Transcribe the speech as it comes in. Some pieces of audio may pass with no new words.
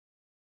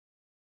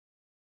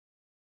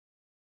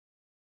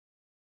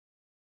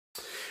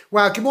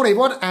Well, good morning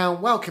everyone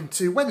and welcome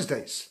to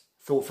Wednesday's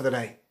Thought for the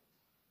Day.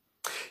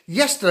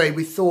 Yesterday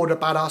we thought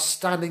about our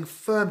standing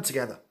firm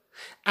together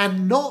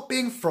and not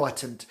being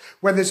frightened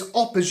when there's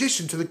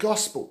opposition to the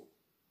gospel,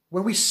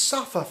 when we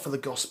suffer for the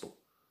gospel.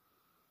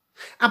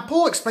 And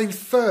Paul explained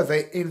further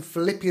in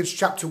Philippians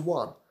chapter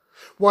 1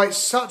 why it's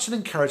such an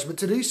encouragement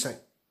to do so.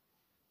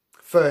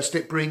 First,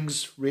 it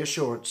brings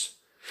reassurance.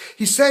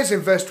 He says in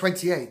verse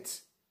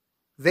 28,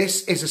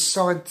 "This is a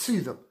sign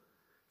to them,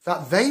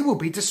 that they will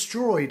be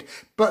destroyed,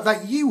 but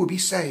that you will be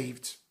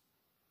saved."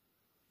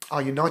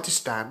 Our united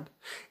stand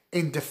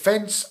in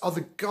defence of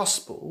the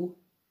gospel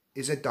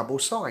is a double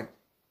sign.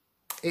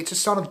 It's a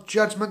sign of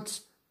judgment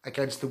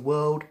against the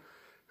world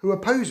who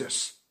oppose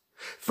us.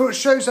 For it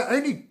shows that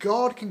only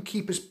God can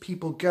keep his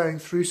people going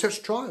through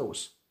such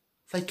trials.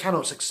 They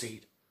cannot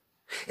succeed.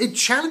 It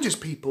challenges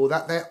people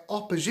that their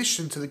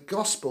opposition to the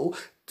gospel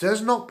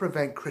does not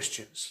prevent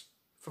Christians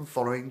from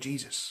following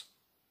Jesus.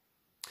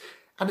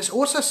 And it's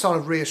also a sign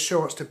of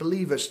reassurance to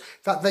believers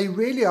that they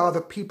really are the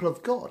people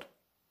of God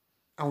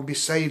and will be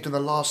saved on the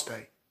last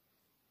day.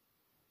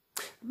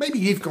 Maybe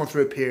you've gone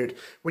through a period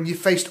when you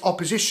faced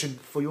opposition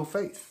for your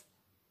faith.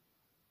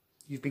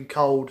 You've been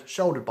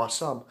cold-shouldered by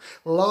some,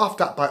 laughed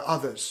at by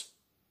others,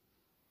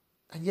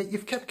 and yet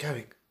you've kept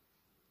going.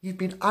 You've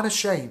been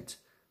unashamed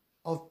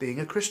of being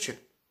a Christian.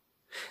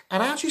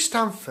 And as you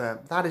stand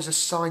firm, that is a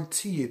sign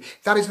to you.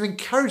 That is an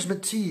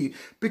encouragement to you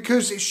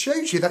because it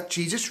shows you that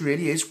Jesus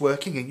really is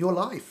working in your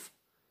life.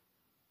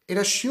 It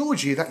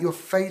assures you that your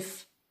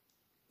faith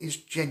is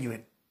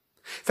genuine.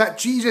 That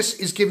Jesus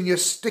is giving you a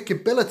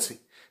stickability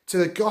to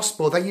the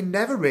gospel that you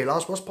never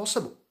realised was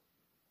possible.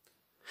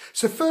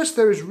 So first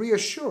there is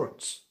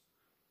reassurance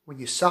when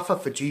you suffer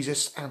for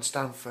Jesus and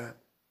stand firm.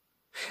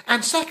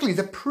 And secondly,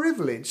 the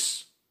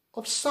privilege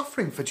of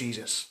suffering for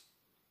Jesus.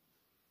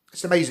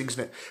 It's amazing,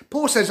 isn't it?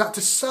 Paul says that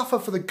to suffer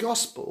for the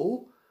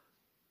gospel,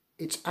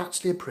 it's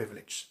actually a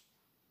privilege.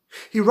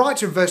 He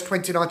writes in verse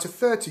 29 to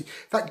 30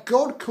 that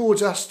God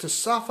calls us to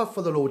suffer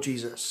for the Lord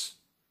Jesus,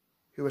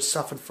 who has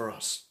suffered for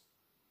us.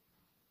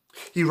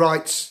 He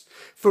writes,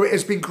 "For it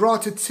has been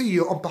granted to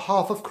you on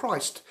behalf of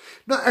Christ,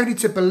 not only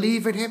to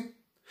believe in him,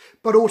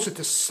 but also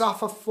to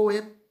suffer for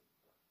him.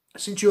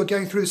 Since you are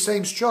going through the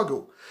same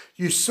struggle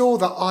you saw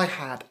that I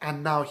had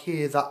and now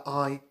hear that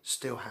I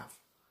still have."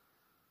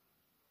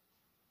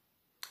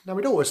 Now,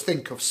 we'd always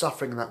think of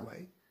suffering in that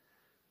way,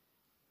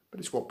 but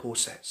it's what Paul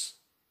says.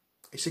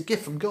 It's a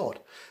gift from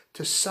God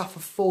to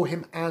suffer for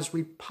him as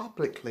we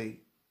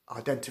publicly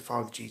identify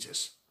with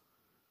Jesus.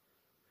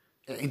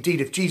 Indeed,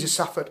 if Jesus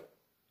suffered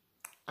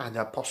and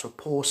the Apostle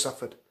Paul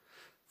suffered,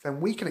 then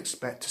we can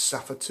expect to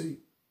suffer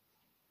too.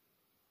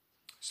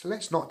 So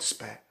let's not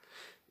despair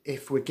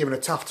if we're given a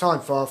tough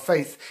time for our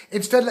faith.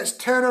 Instead, let's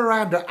turn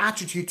around our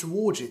attitude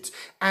towards it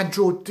and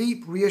draw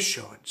deep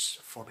reassurance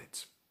from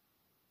it.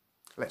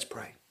 Let's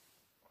pray.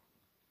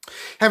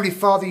 Heavenly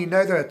Father, you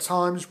know there are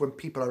times when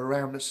people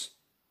around us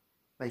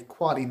may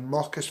quietly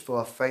mock us for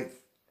our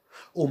faith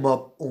or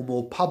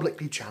more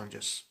publicly challenge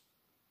us.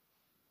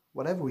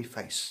 Whatever we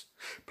face,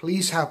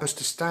 please help us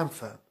to stand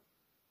firm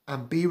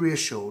and be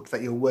reassured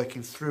that you're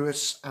working through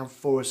us and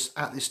for us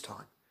at this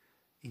time.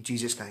 In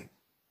Jesus' name,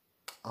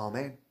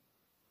 Amen.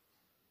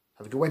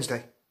 Have a good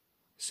Wednesday.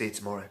 See you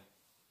tomorrow.